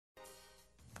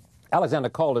Alexander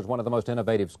Calder is one of the most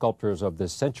innovative sculptors of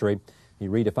this century. He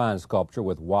redefined sculpture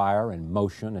with wire and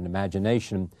motion and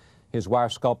imagination. His wire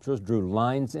sculptures drew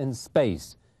lines in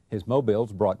space. His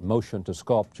mobiles brought motion to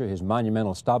sculpture. His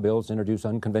monumental stabiles introduced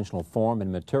unconventional form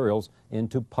and materials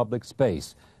into public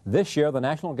space. This year, the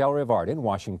National Gallery of Art in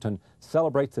Washington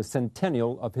celebrates the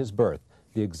centennial of his birth.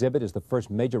 The exhibit is the first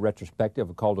major retrospective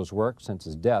of Calder's work since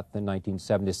his death in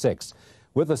 1976.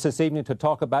 With us this evening to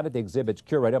talk about it, the exhibit's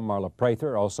curator, Marla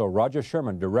Prather, also Roger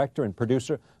Sherman, director and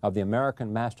producer of the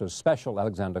American Masters Special,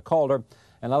 Alexander Calder,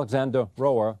 and Alexander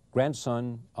Rower,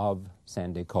 grandson of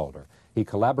Sandy Calder. He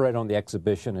collaborated on the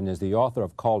exhibition and is the author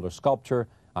of Calder Sculpture.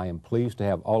 I am pleased to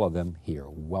have all of them here.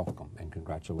 Welcome and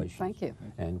congratulations. Thank you.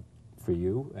 And for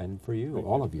you,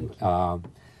 all of you.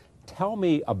 Tell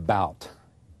me about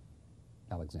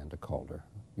Alexander Calder,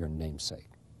 your namesake.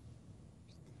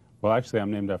 Well, actually, I'm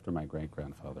named after my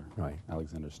great-grandfather, right,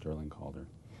 Alexander Sterling Calder.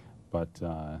 But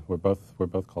we're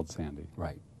both called Sandy.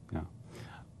 Right.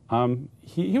 Yeah.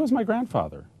 He was my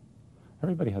grandfather.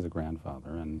 Everybody has a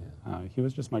grandfather, and he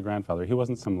was just my grandfather. He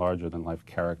wasn't some larger-than-life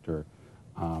character.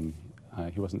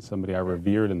 He wasn't somebody I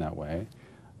revered in that way.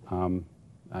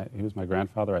 He was my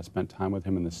grandfather. I spent time with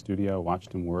him in the studio,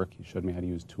 watched him work. He showed me how to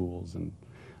use tools and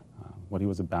what he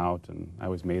was about, and I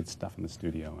always made stuff in the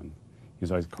studio. And he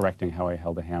was always correcting how I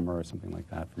held a hammer or something like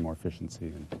that for more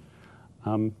efficiency.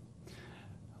 And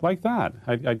like that,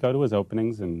 I'd go to his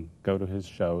openings and go to his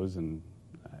shows, and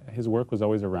his work was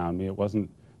always around me. It wasn't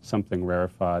something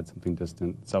rarefied, something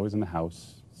distant. It's always in the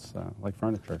house. It's like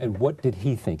furniture. And what did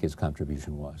he think his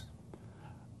contribution was?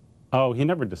 Oh, he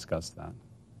never discussed that.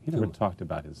 He never talked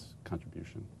about his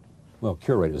contribution. Well,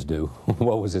 curators do.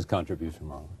 What was his contribution,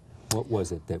 Marla? What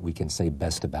was it that we can say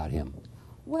best about him?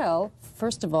 Well,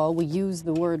 first of all, we use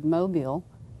the word mobile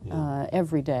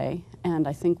every day, and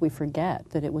I think we forget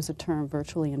that it was a term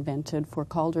virtually invented for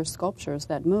Calder sculptures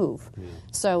that move. Yeah.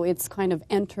 So it's kind of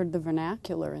entered the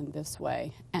vernacular in this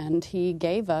way, and he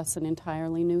gave us an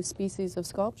entirely new species of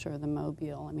sculpture, the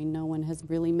mobile. I mean, no one has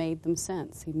really made them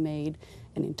since. He made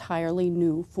an entirely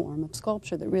new form of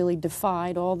sculpture that really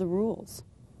defied all the rules.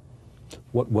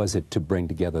 What was it to bring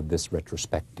together this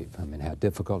retrospective? I mean, how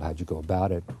difficult, how'd you go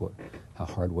about it? How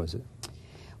hard was it?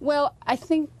 Well, I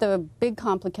think the big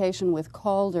complication with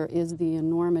Calder is the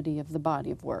enormity of the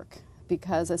body of work,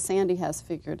 because as Sandy has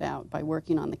figured out by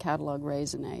working on the catalogue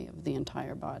raisonné of the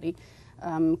entire body,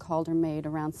 Calder made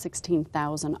around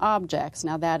 16,000 objects.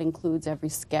 Now that includes every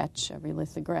sketch, every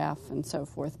lithograph, and so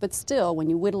forth. But still, when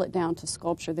you whittle it down to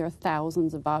sculpture, there are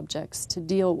thousands of objects to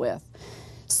deal with.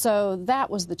 So that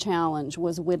was the challenge,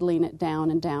 was whittling it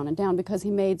down and down and down, because he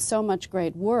made so much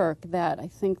great work that I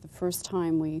think the first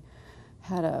time we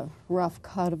had a rough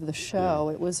cut of the show,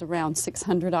 it was around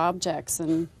 600 objects,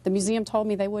 and the museum told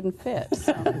me they wouldn't fit.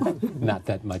 So. Not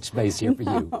that much space here for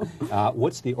you.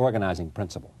 What's the organizing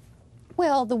principle?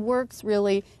 Well, the works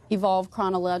really evolved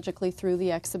chronologically through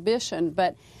the exhibition,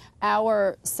 but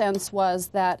our sense was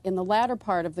that in the latter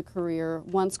part of the career,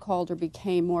 once Calder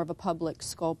became more of a public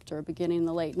sculptor, beginning in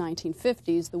the late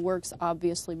 1950s, the works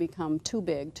obviously become too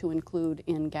big to include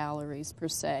in galleries per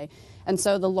se. And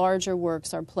so the larger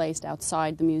works are placed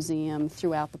outside the museum,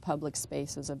 throughout the public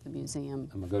spaces of the museum.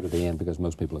 I'm going to go to the end because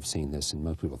most people have seen this and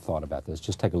most people have thought about this.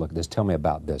 Just take a look at this. Tell me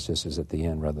about this. This is at the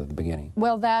end rather than the beginning.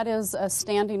 Well, that is a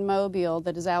standing mobile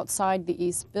that is outside the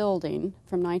East Building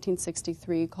from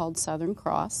 1963 called Southern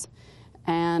Cross.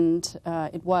 And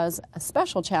it was a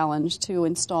special challenge to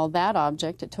install that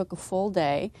object. It took a full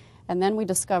day. And then we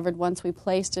discovered, once we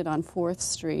placed it on 4th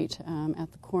Street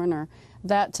at the corner,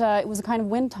 that it was a kind of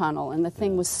wind tunnel, and the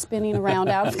thing was spinning around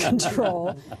out of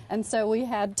control. And so we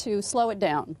had to slow it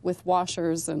down with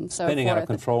washers and so forth. Spinning out of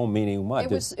control meaning what?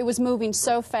 It was moving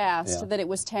so fast that it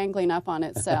was tangling up on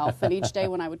itself. And each day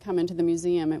when I would come into the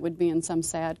museum, it would be in some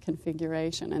sad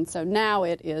configuration. And so now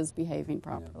it is behaving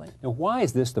properly. Now, why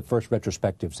is this the first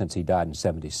retrospective since he died in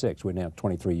 '76? We're now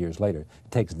 23 years later.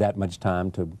 It takes that much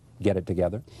time to get it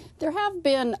together? There have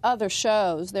been other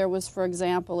shows. There was, for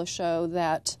example, a show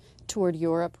that toured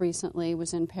Europe recently,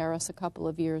 was in Paris a couple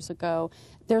of years ago.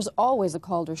 There's always a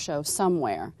Calder show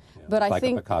somewhere. Yeah, but I like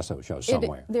think a Picasso show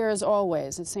somewhere. There is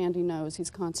always, as Sandy knows, he's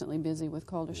constantly busy with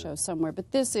Calder shows somewhere.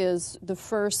 But this is the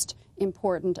first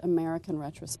important American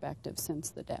retrospective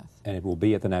since the death. And it will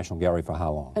be at the National Gallery for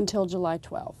how long? Until July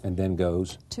 12th. And then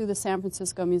goes? To the San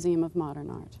Francisco Museum of Modern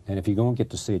Art. And if you don't get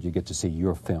to see it, you get to see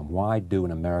your film. Why do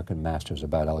an American Masters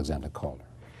about Alexander Calder?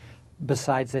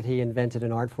 Besides that he invented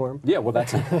an art form? Yeah, well,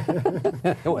 that's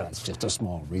well, that's just a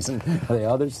small reason. Are there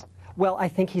others? Well, I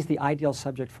think he's the ideal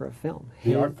subject for a film.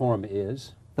 The art form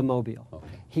is? The mobile.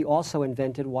 Okay. He also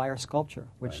invented wire sculpture,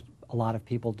 which a lot of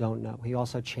people don't know. He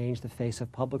also changed the face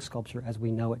of public sculpture as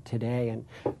we know it today and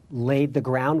laid the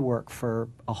groundwork for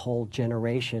a whole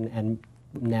generation and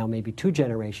now maybe 2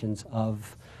 generations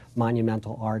of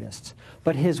monumental artists.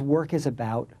 But his work is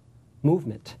about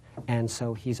movement, and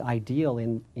so he's ideal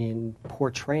in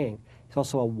portraying. He's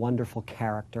also a wonderful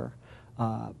character.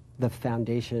 The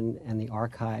foundation and the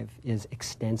archive is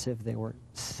extensive. There were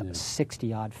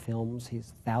 60-odd films.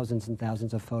 He's thousands and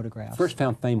thousands of photographs. First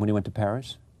found fame when he went to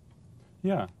Paris?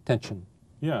 Yeah. Tension.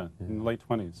 Yeah, in the late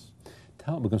 20s.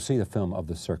 We're going to see the film of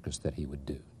the circus that he would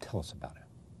do. Tell us about it.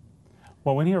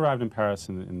 Well, when he arrived in Paris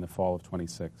in the fall of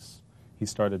 26, he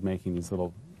started making these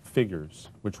little figures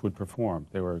which would perform.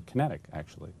 They were kinetic,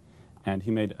 actually. And he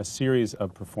made a series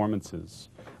of performances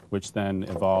which then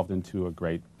evolved into a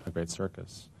great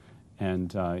circus.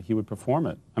 And he would perform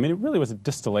it. I mean, it really was a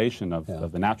distillation of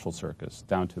the natural circus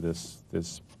down to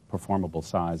this performable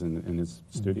size in his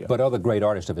studio. But other great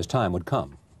artists of his time would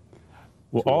come.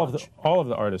 Well, all of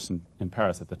the artists in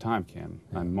Paris at the time came.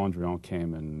 And Mondrian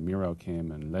came, and Miro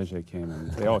came, and Léger came,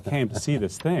 and they all came to see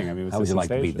this thing. I mean, it was How would you like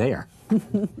to be there?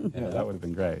 Yeah, that would have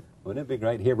been great. Wouldn't it be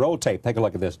great? Here, roll tape. Take a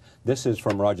look at this. This is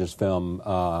from Roger's film,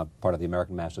 part of the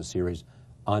American Masters series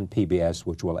on PBS,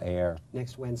 which will air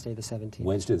Next Wednesday, the 17th.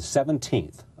 Wednesday, the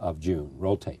 17th of June.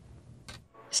 Roll tape.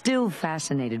 Still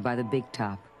fascinated by the big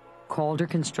top, Calder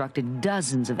constructed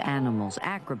dozens of animals,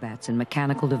 acrobats, and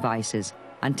mechanical devices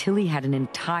until he had an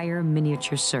entire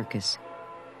miniature circus.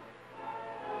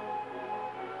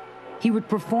 He would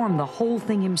perform the whole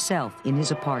thing himself in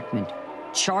his apartment,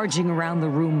 charging around the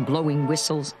room, blowing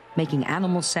whistles, making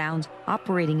animal sounds,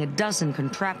 operating a dozen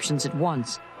contraptions at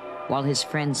once, while his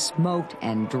friends smoked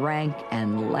and drank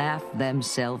and laughed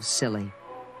themselves silly.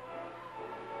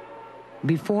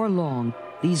 Before long,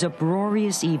 these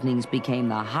uproarious evenings became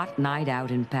the hot night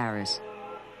out in Paris.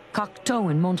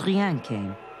 Cocteau and Mondrian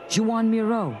came, Joan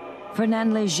Miro,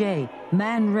 Fernand Léger,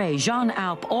 Man Ray, Jean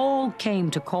Alp all came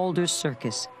to Calder's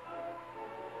circus.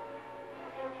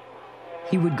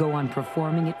 He would go on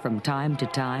performing it from time to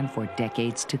time for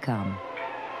decades to come.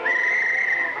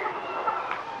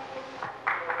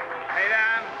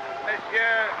 Mesdames,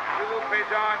 Messieurs, je vous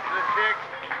présente le cycle.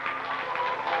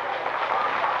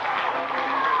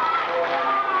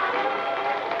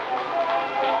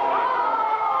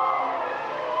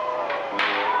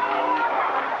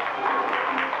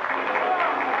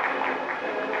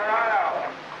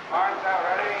 Arms out,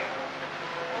 ready?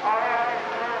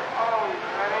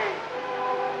 Ready?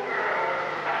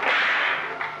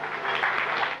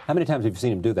 How many times have you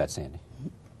seen him do that, Sandy?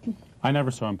 I never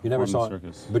saw him You perform never saw the him,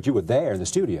 circus. but you were there in the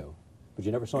studio. But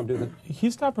you never saw him do that? He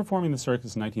stopped performing the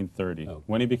circus in 1930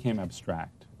 when he became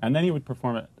abstract. And then he would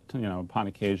perform it, upon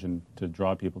occasion to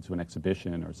draw people to an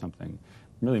exhibition or something,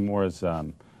 really more as,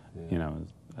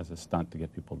 as a stunt to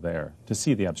get people there, to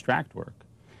see the abstract work.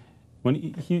 When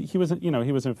he was,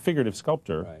 he was a figurative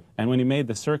sculptor, Right. and when he made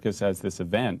the circus as this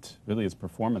event, really as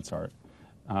performance art,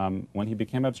 when he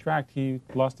became abstract, he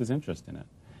lost his interest in it.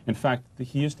 In fact,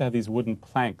 he used to have these wooden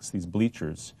planks, these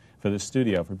bleachers, for the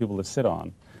studio for people to sit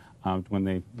on when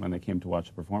they came to watch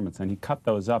the performance, and he cut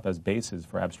those up as bases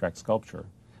for abstract sculpture.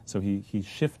 So he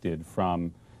shifted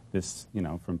from this,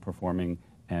 from performing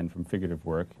and from figurative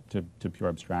work to pure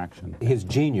abstraction. His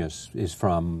genius is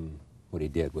from what he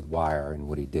did with wire and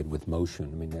what he did with motion.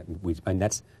 I mean,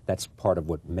 that's part of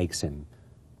what makes him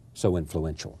so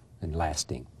influential and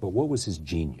lasting. But what was his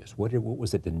genius? What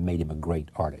was it that made him a great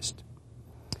artist?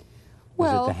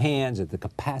 Was it the hands, the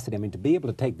capacity? I mean, to be able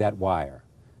to take that wire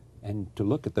and to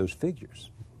look at those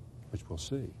figures, which we'll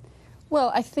see.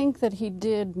 Well, I think that he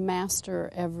did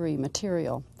master every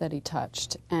material that he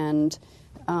touched, and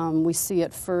we see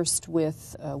it first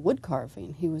with wood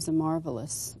carving. He was a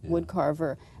marvelous wood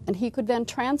carver, and he could then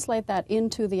translate that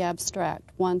into the abstract.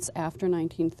 Once after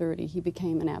 1930, he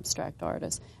became an abstract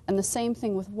artist. And the same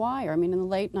thing with wire. I mean, in the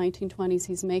late 1920s,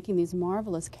 he's making these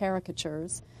marvelous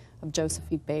caricatures of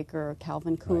Josephine Baker,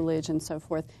 Calvin Coolidge, and so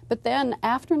forth. But then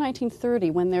after 1930,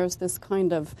 when there's this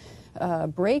kind of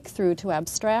breakthrough to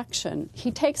abstraction, he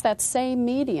takes that same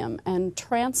medium and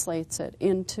translates it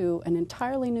into an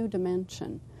entirely new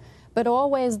dimension. But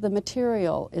always the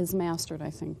material is mastered, I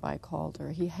think, by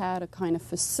Calder. He had a kind of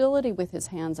facility with his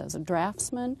hands as a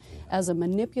draftsman, as a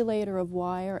manipulator of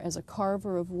wire, as a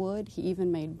carver of wood. He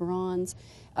even made bronze.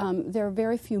 There are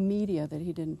very few media that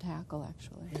he didn't tackle,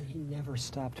 actually. And he never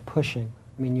stopped pushing.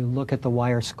 I mean, you look at the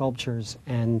wire sculptures,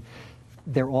 and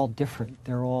they're all different.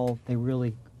 They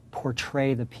really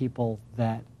portray the people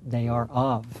that they are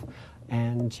of.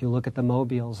 And you look at the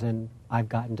mobiles, and I've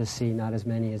gotten to see not as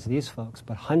many as these folks,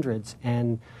 but hundreds.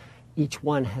 And each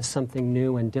one has something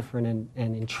new and different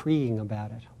and intriguing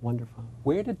about it. Wonderful.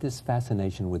 Where did this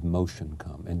fascination with motion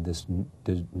come, and this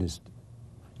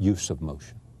use of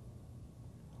motion?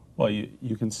 Well,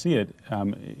 you can see it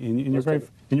in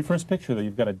your first picture that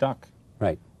you've got a duck.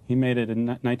 Right. He made it in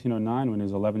 1909 when he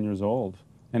was 11 years old,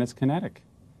 and it's kinetic.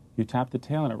 You tap the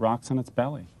tail and it rocks on its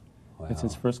belly. Wow. It's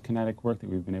his first kinetic work that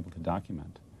we've been able to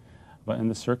document. But and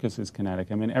the circus is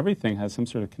kinetic. I mean, everything has some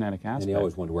sort of kinetic aspect. And he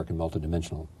always wanted to work in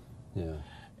multidimensional. Yeah.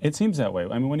 It seems that way.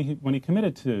 I mean, when he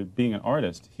committed to being an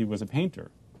artist, he was a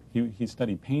painter. He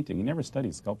studied painting. He never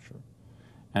studied sculpture.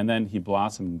 And then he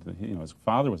blossomed. You know, his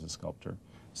father was a sculptor,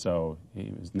 so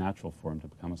it was natural for him to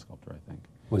become a sculptor, I think.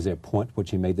 Was there a point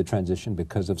which he made the transition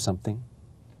because of something?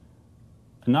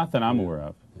 Not that I'm aware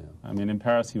of. Yeah. I mean, in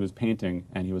Paris, he was painting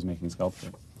and he was making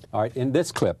sculpture. All right, in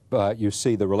this clip, you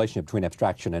see the relationship between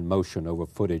abstraction and motion over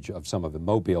footage of some of the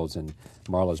mobiles, and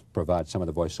Marla's provides some of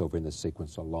the voiceover in this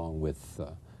sequence along with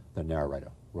the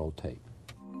narrator. Roll tape.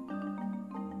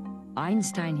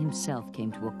 Einstein himself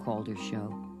came to a Calder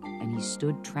show, and he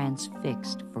stood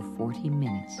transfixed for 40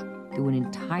 minutes through an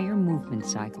entire movement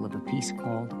cycle of a piece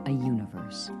called A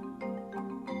Universe.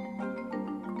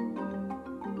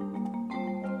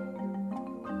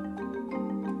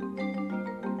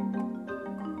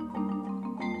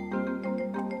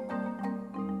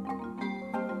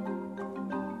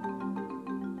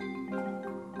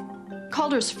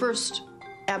 Calder's first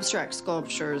abstract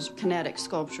sculptures, kinetic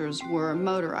sculptures, were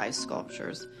motorized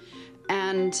sculptures.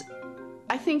 And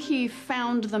I think he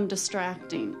found them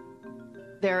distracting.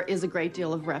 There is a great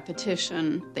deal of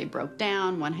repetition. They broke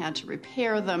down, one had to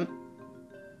repair them.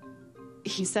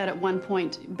 He said at one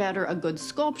point, better a good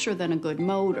sculpture than a good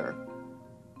motor.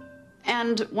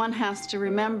 And one has to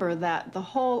remember that the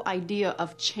whole idea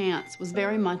of chance was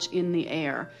very much in the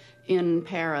air in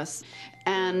Paris.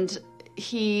 And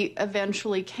he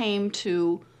eventually came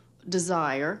to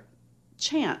desire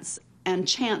chance and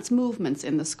chance movements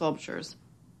in the sculptures.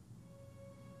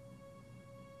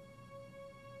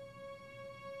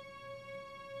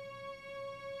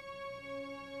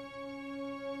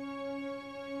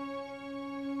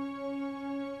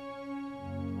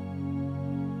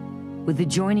 With the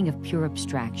joining of pure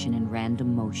abstraction and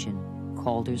random motion,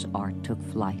 Calder's art took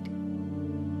flight.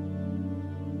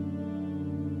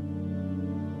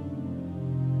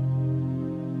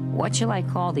 What shall I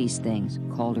call these things?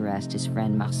 Calder asked his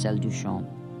friend Marcel Duchamp.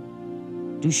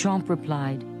 Duchamp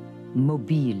replied,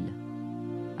 mobile,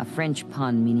 a French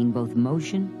pun meaning both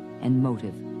motion and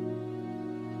motive.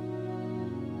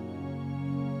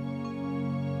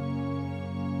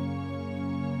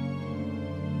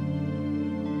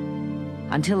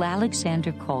 Until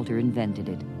Alexander Calder invented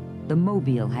it, the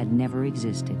mobile had never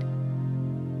existed.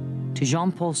 To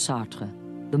Jean-Paul Sartre,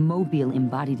 the mobile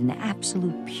embodied an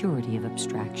absolute purity of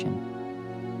abstraction.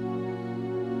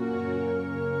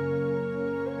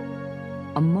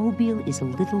 A mobile is a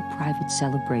little private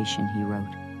celebration, he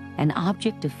wrote, an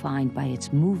object defined by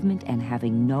its movement and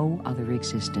having no other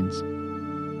existence.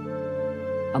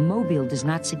 A mobile does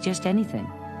not suggest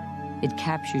anything. It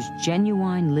captures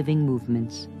genuine living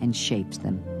movements and shapes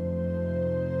them.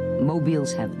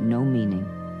 Mobiles have no meaning.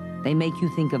 They make you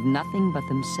think of nothing but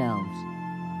themselves.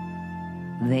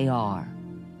 They are,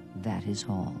 that is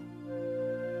all.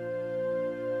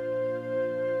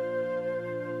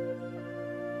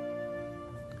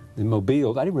 The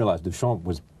mobile, I didn't realize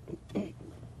Duchamp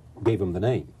gave him the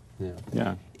name.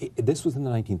 Yeah. This was in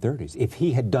the 1930s. If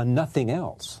he had done nothing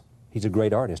else, he's a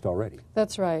great artist already.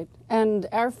 That's right. And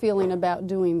our feeling about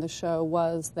doing the show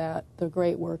was that the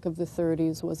great work of the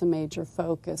 30s was a major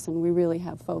focus, and we really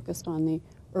have focused on the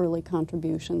early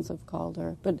contributions of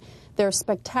Calder. But there are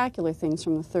spectacular things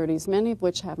from the 30s, many of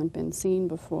which haven't been seen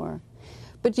before.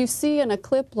 But you see in a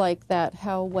clip like that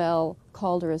how well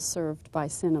Calder is served by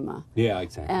cinema. Yeah,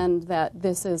 exactly. And that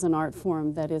this is an art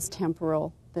form that is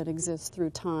temporal, that exists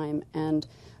through time. And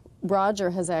Roger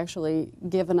has actually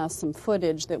given us some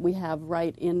footage that we have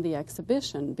right in the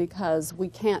exhibition, because we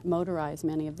can't motorize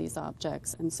many of these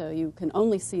objects, and so you can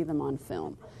only see them on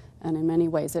film. And in many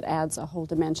ways it adds a whole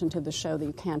dimension to the show that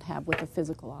you can't have with a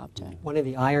physical object. One of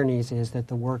the ironies is that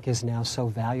the work is now so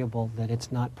valuable that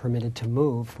it's not permitted to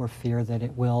move for fear that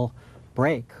it will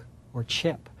break or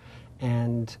chip.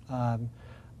 And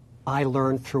I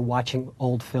learned through watching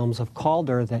old films of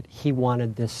Calder that he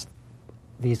wanted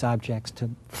these objects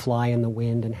to fly in the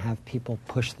wind and have people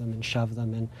push them and shove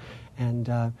them.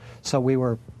 And so we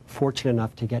were fortunate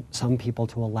enough to get some people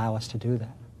to allow us to do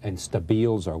that. And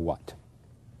stabiles are what?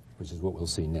 Which is what we'll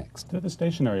see next. They're the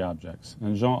stationary objects.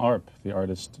 And Jean Arp, the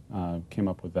artist, came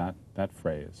up with that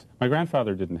phrase. My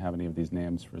grandfather didn't have any of these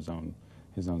names for his own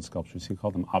his own sculptures. He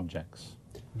called them objects.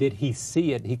 Did he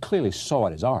see it? He clearly saw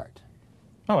it as art.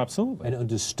 Oh, absolutely. And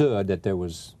understood that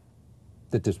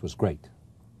this was great.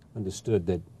 Understood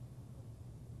that.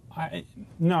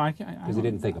 No, I Because he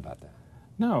didn't think about that.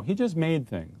 No, he just made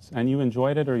things, and you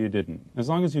enjoyed it or you didn't. As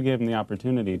long as you gave him the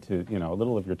opportunity to, a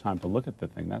little of your time to look at the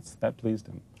thing, that pleased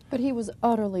him. But he was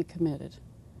utterly committed.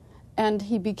 And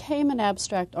he became an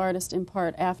abstract artist in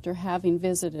part after having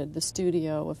visited the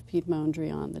studio of Piet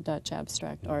Mondrian, the Dutch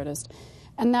abstract artist.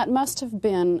 And that must have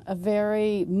been a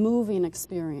very moving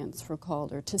experience for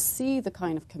Calder to see the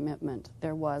kind of commitment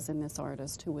there was in this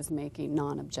artist who was making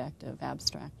non-objective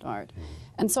abstract art.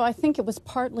 And so I think it was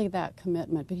partly that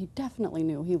commitment, but he definitely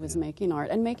knew he was making art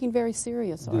and making very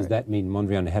serious art. Does that mean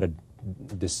Mondrian had a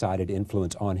decided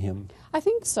influence on him? I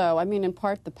think so. I mean, in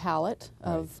part the palette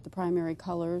of the primary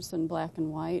colors in black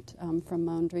and white from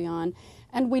Mondrian.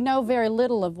 And we know very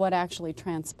little of what actually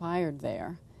transpired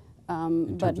there.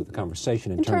 In terms of the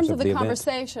conversation, in terms of the event?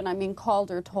 conversation, I mean,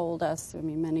 Calder told us,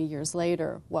 many years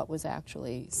later, what was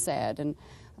actually said.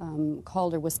 And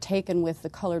Calder was taken with the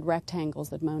colored rectangles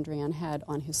that Mondrian had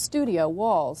on his studio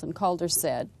walls. And Calder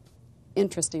said,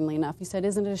 interestingly enough, he said,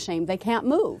 "Isn't it a shame they can't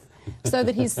move?" So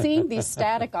that he's seeing these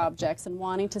static objects and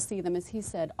wanting to see them, as he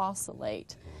said,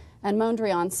 oscillate. And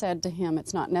Mondrian said to him,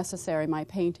 "It's not necessary, my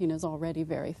painting is already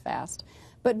very fast."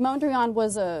 But Mondrian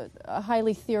was a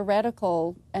highly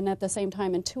theoretical and at the same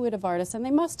time intuitive artist, and they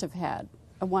must have had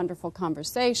a wonderful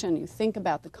conversation. You think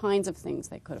about the kinds of things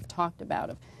they could have talked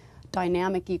about, of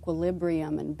dynamic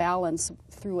equilibrium and balance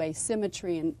through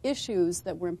asymmetry and issues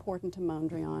that were important to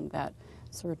Mondrian that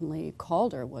certainly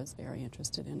Calder was very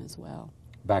interested in as well.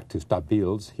 Back to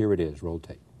Stabiles, here it is, roll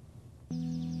tape.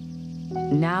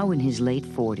 Now in his late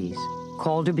 40s,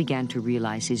 Calder began to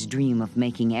realize his dream of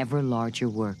making ever larger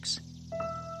works.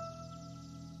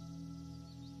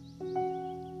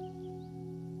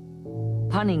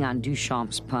 Punning on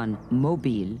Duchamp's pun,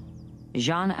 mobile,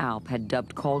 Jean Alp had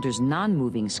dubbed Calder's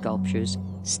non-moving sculptures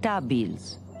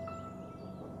stabiles.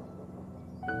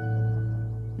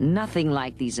 Nothing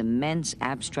like these immense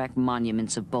abstract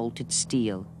monuments of bolted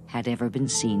steel had ever been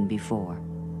seen before.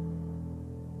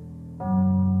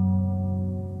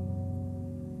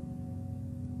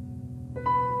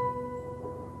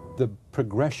 The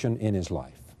progression in his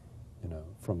life,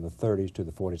 from the 30s to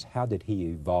the 40s, how did he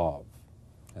evolve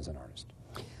as an artist?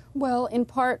 Well, in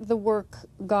part, the work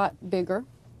got bigger.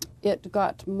 It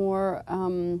got more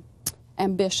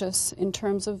ambitious in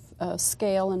terms of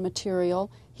scale and material.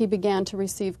 He began to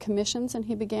receive commissions, and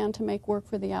he began to make work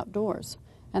for the outdoors.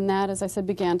 And that, as I said,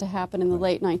 began to happen in the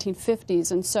late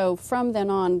 1950s. And so from then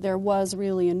on, there was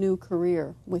really a new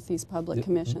career with these public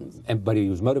commissions. But he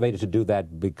was motivated to do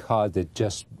that because it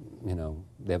just,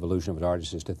 the evolution of an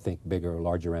artist is to think bigger,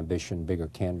 larger ambition, bigger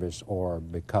canvas, or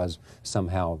because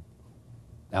somehow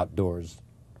outdoors,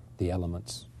 the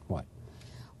elements, what?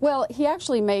 Well, he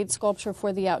actually made sculpture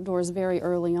for the outdoors very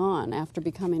early on after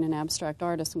becoming an abstract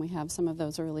artist, and we have some of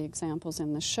those early examples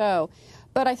in the show.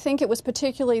 But I think it was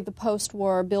particularly the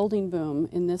post-war building boom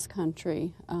in this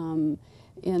country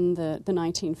in the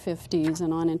 1950s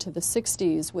and on into the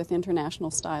 60s with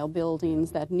international style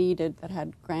buildings that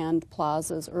had grand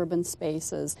plazas, urban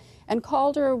spaces. And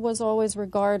Calder was always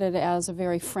regarded as a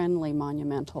very friendly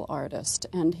monumental artist,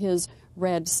 and his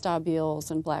red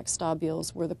stabiles and black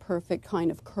stabiles were the perfect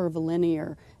kind of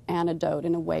curvilinear antidote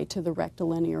in a way to the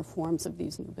rectilinear forms of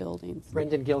these new buildings.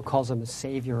 Brendan Gill calls him a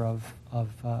savior of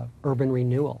urban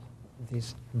renewal.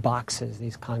 These boxes,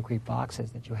 these concrete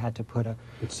boxes that you had to put a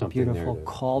beautiful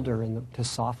Calder in them to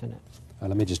soften it.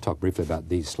 Let me just talk briefly about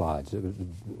these slides.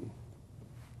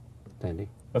 Andy?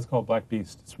 That's called Black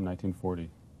Beast. It's from 1940.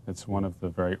 It's one of the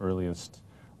very earliest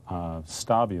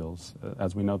stabiles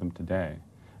as we know them today.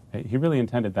 He really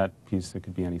intended that piece that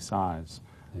could be any size.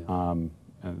 Yeah.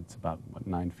 And it's about,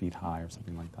 9 feet high or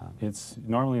something like that. It's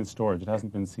normally in storage. It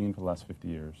hasn't been seen for the last 50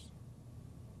 years.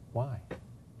 Why?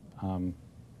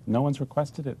 No one's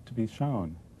requested it to be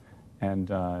shown. And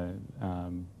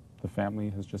the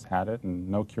family has just had it, and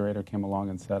no curator came along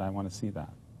and said, "I want to see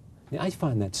that." Yeah, I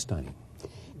find that stunning.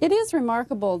 It is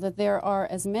remarkable that there are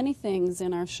as many things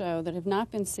in our show that have not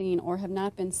been seen or have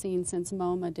not been seen since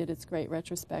MoMA did its great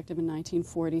retrospective in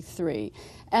 1943.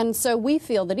 And so we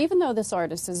feel that even though this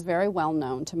artist is very well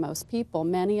known to most people,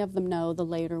 many of them know the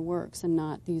later works and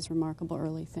not these remarkable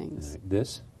early things.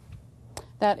 This?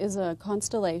 That is a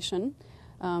constellation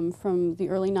from the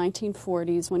early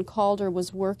 1940s when Calder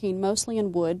was working mostly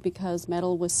in wood because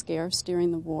metal was scarce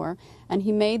during the war. And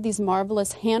he made these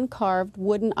marvelous hand-carved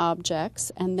wooden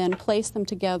objects and then placed them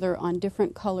together on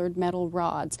different colored metal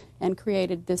rods and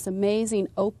created this amazing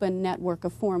open network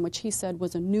of form, which he said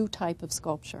was a new type of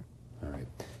sculpture. All right.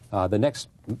 The next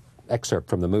excerpt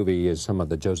from the movie is some of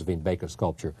the Josephine Baker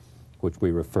sculpture, which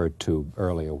we referred to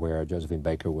earlier, where Josephine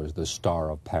Baker was the star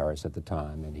of Paris at the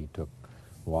time, and he took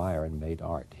wire and made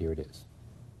art. Here it is.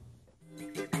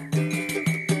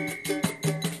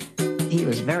 He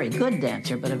was a very good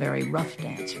dancer, but a very rough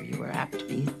dancer. You were apt to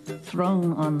be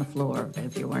thrown on the floor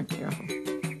if you weren't careful.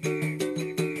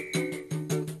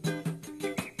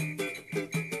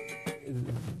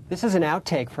 This is an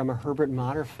outtake from a Herbert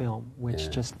Motter film, which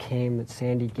just came, that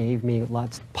Sandy gave me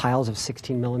piles of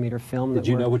 16mm film. Did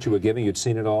you know what you were giving? You'd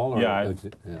seen it all? Or? Yeah,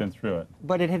 I've been through it.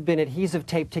 But it had been adhesive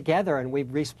taped together, and we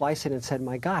respliced it and said,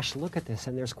 my gosh, look at this,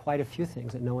 and there's quite a few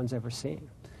things that no one's ever seen.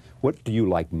 What do you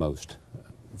like most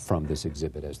from this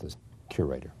exhibit as the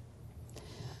curator?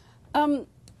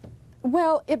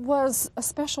 Well, it was a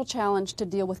special challenge to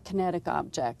deal with kinetic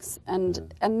objects,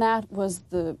 and that was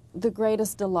the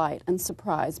greatest delight and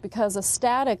surprise, because a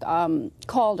static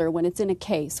Calder, when it's in a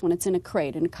case, when it's in a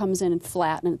crate, and it comes in and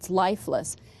flat and it's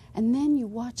lifeless, and then you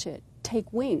watch it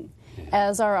take wing,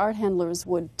 as our art handlers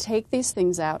would take these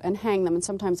things out and hang them, and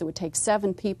sometimes it would take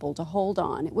 7 people to hold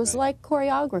on. It was like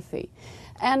choreography.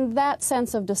 And that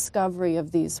sense of discovery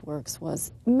of these works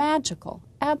was magical,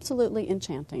 absolutely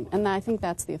enchanting, and I think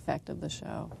that's the effect of the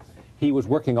show. He was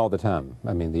working all the time.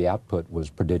 I mean, the output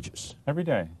was prodigious. Every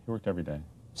day. He worked every day.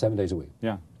 7 days a week?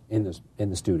 Yeah. In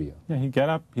the studio? Yeah, he'd get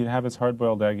up, he'd have his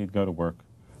hard-boiled egg, he'd go to work,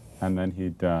 and then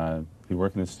he'd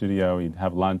work in the studio, he'd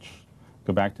have lunch,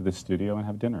 go back to the studio, and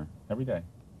have dinner every day.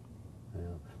 Yeah.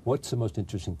 What's the most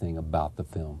interesting thing about the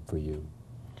film for you?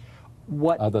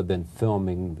 Other than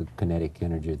filming the kinetic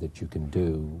energy that you can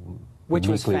do, which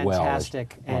was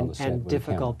fantastic and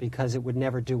difficult, because it would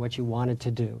never do what you wanted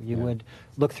to do. You would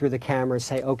look through the camera,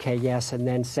 say, okay, yes, and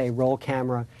then say, roll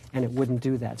camera, and it wouldn't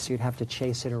do that, so you'd have to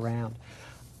chase it around.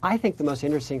 I think the most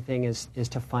interesting thing is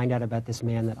to find out about this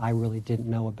man that I really didn't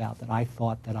know about, that I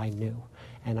thought that I knew.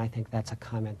 And I think that's a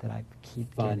comment that I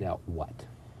keep getting. Find out what?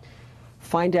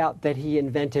 Find out that he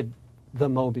invented the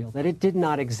mobile, that it did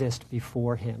not exist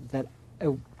before him, that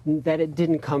it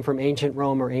didn't come from ancient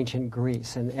Rome or ancient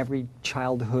Greece, and every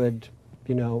childhood,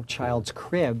 child's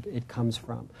crib it comes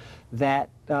from. That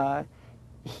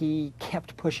he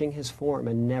kept pushing his form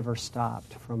and never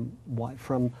stopped,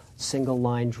 from single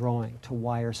line drawing to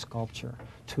wire sculpture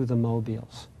to the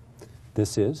mobiles.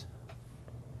 This is?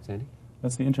 Sandy?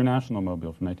 That's the International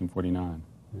Mobile from 1949.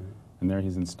 And there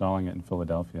he's installing it in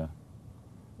Philadelphia.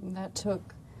 That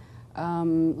took,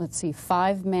 let's see,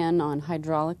 5 men on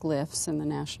hydraulic lifts in the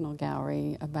National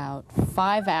Gallery, about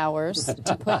 5 hours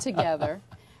to put together.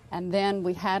 And then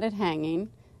we had it hanging,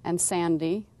 and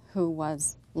Sandy, who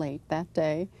was late that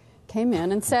day, came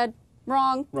in and said,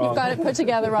 wrong. You've got it put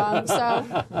together wrong. So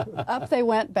up they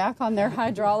went back on their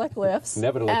hydraulic lifts.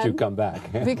 Never to let you come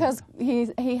back. Because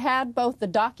he had both the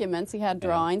documents, he had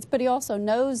drawings, but he also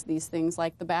knows these things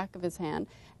like the back of his hand.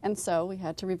 And so we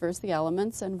had to reverse the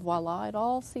elements, and voila, it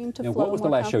all seemed to flow more What was the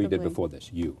last show you did comfortably. before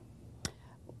this? You?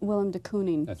 Willem de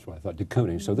Kooning. That's what I thought, de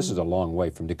Kooning. So this is a long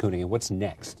way from de Kooning. And what's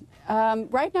next?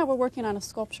 Right now we're working on a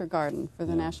sculpture garden for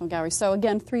the National Gallery. So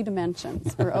again, 3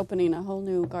 dimensions. We're opening a whole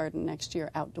new garden next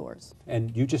year outdoors.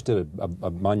 And you just did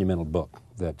a monumental book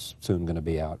that's soon going to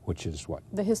be out, which is what?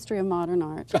 The History of Modern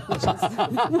Art. Which is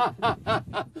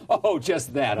Oh,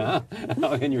 just that,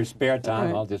 huh? In your spare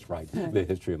time, I'll just write The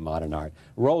History of Modern Art.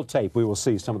 Roll tape, we will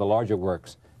see some of the larger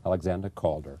works, Alexander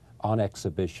Calder, on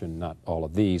exhibition, not all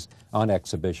of these, on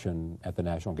exhibition at the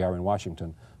National Gallery in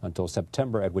Washington until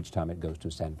September, at which time it goes to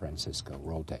San Francisco.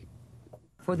 Roll tape.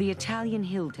 For the Italian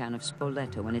hill town of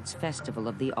Spoleto and its Festival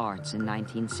of the Arts in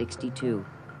 1962,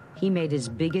 he made his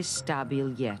biggest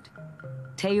stabile yet,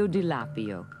 Teo di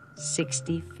Lapio,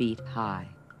 60 feet high.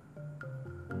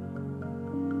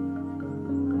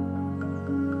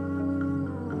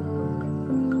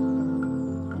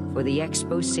 For the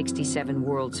Expo 67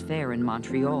 World's Fair in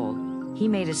Montreal, he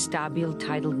made a stabile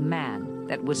titled Man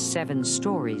that was 7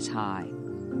 stories high.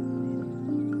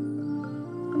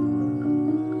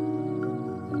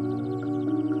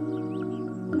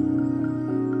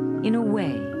 In a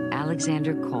way,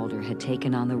 Alexander Calder had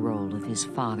taken on the role of his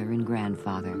father and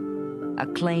grandfather,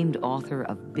 acclaimed author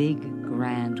of big,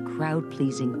 grand,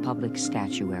 crowd-pleasing public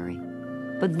statuary.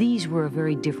 But these were a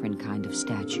very different kind of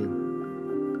statue.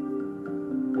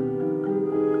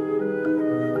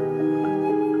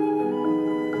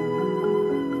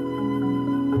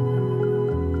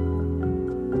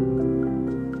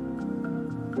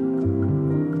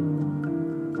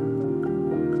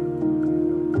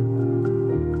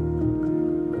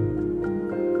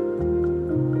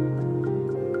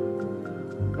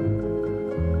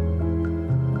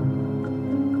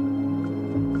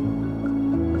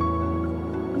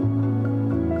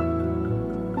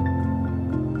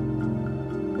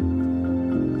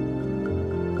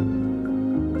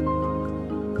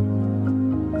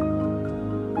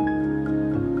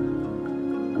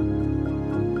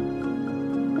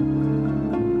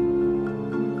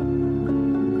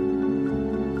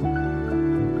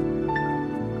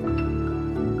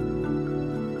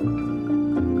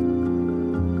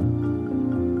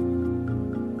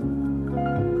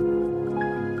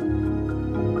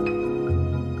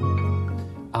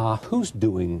 Who's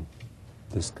doing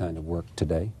this kind of work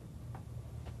today?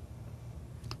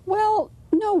 Well,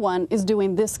 no one is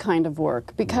doing this kind of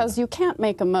work because you can't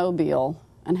make a mobile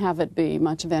and have it be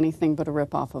much of anything but a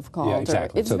ripoff of Calder. Yeah,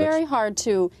 exactly. It's very hard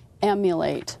to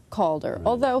emulate Calder,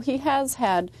 although he has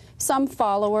had some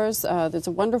followers. There's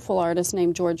a wonderful artist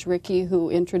named George Rickey who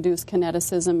introduced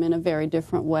kineticism in a very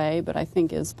different way, but I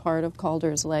think is part of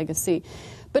Calder's legacy.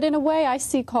 But in a way, I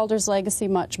see Calder's legacy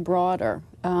much broader.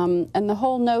 And the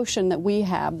whole notion that we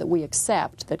have, that we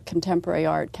accept, that contemporary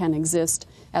art can exist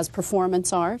as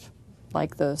performance art,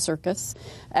 like the circus,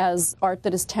 as art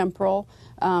that is temporal,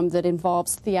 that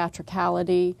involves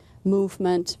theatricality,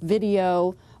 movement,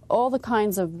 video, all the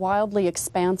kinds of wildly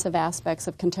expansive aspects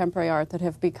of contemporary art that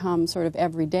have become sort of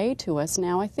everyday to us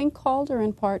now, I think Calder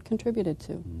in part contributed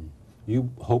to. You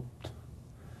hoped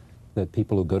that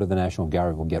people who go to the National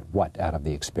Gallery will get what out of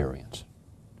the experience?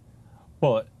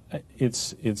 Well,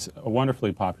 it's a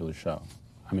wonderfully popular show.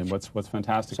 I mean, what's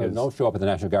fantastic so is... don't show up at the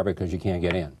National Gallery because you can't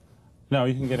get in. No,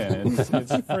 you can get in. It's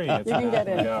free. It's you can get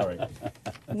in. Gallery.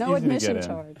 No admission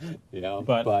charge. Yeah,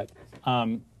 but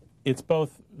it's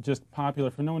both just popular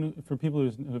for people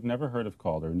who've never heard of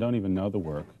Calder and don't even know the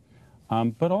work,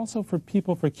 but also for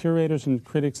curators and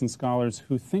critics and scholars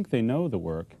who think they know the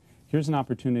work. Here's an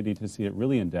opportunity to see it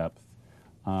really in depth,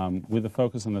 with a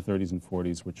focus on the 30s and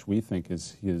 40s, which we think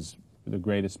is the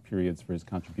greatest periods for his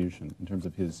contribution in terms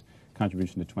of his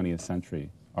contribution to 20th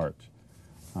century art.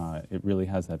 It really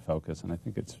has that focus, and I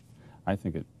think it's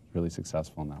really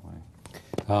successful in that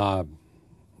way.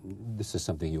 This is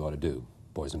something you ought to do,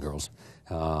 boys and girls.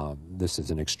 This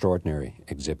is an extraordinary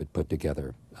exhibit put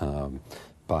together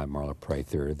by Marla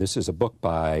Prather. This is a book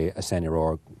by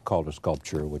Alexander Calder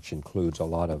Sculpture, which includes a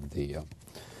lot of the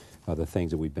things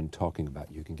that we've been talking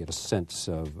about. You can get a sense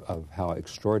of how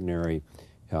extraordinary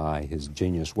his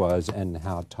genius was and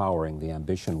how towering the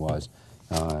ambition was.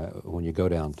 When you go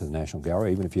down to the National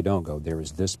Gallery, even if you don't go, there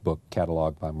is this book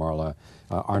cataloged by Marla.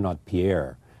 Arnaud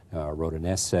Pierre wrote an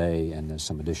essay, and there's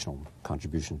some additional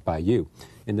contributions by you.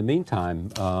 In the meantime,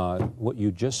 what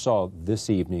you just saw this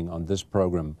evening on this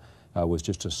program was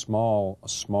just a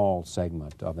small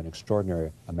segment of an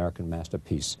extraordinary American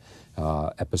masterpiece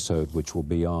episode, which will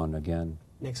be on again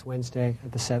Next Wednesday,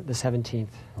 at the 17th.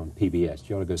 On PBS.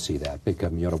 You ought to go see that.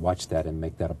 You ought to watch that and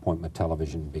make that appointment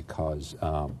television, because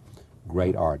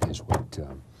great art is what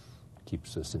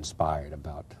keeps us inspired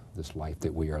about this life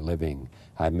that we are living.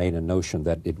 I made a notion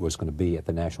that it was going to be at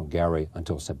the National Gallery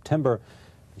until September.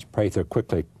 Ms. Prather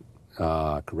quickly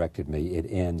corrected me. It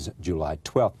ends July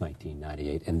 12th,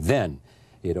 1998, and then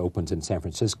it opens in San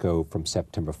Francisco from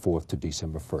September 4th to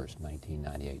December 1st,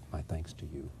 1998. My thanks to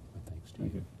you. My thanks to you.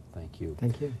 Thank you. Thank you.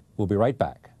 Thank you. We'll be right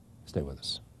back. Stay with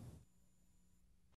us.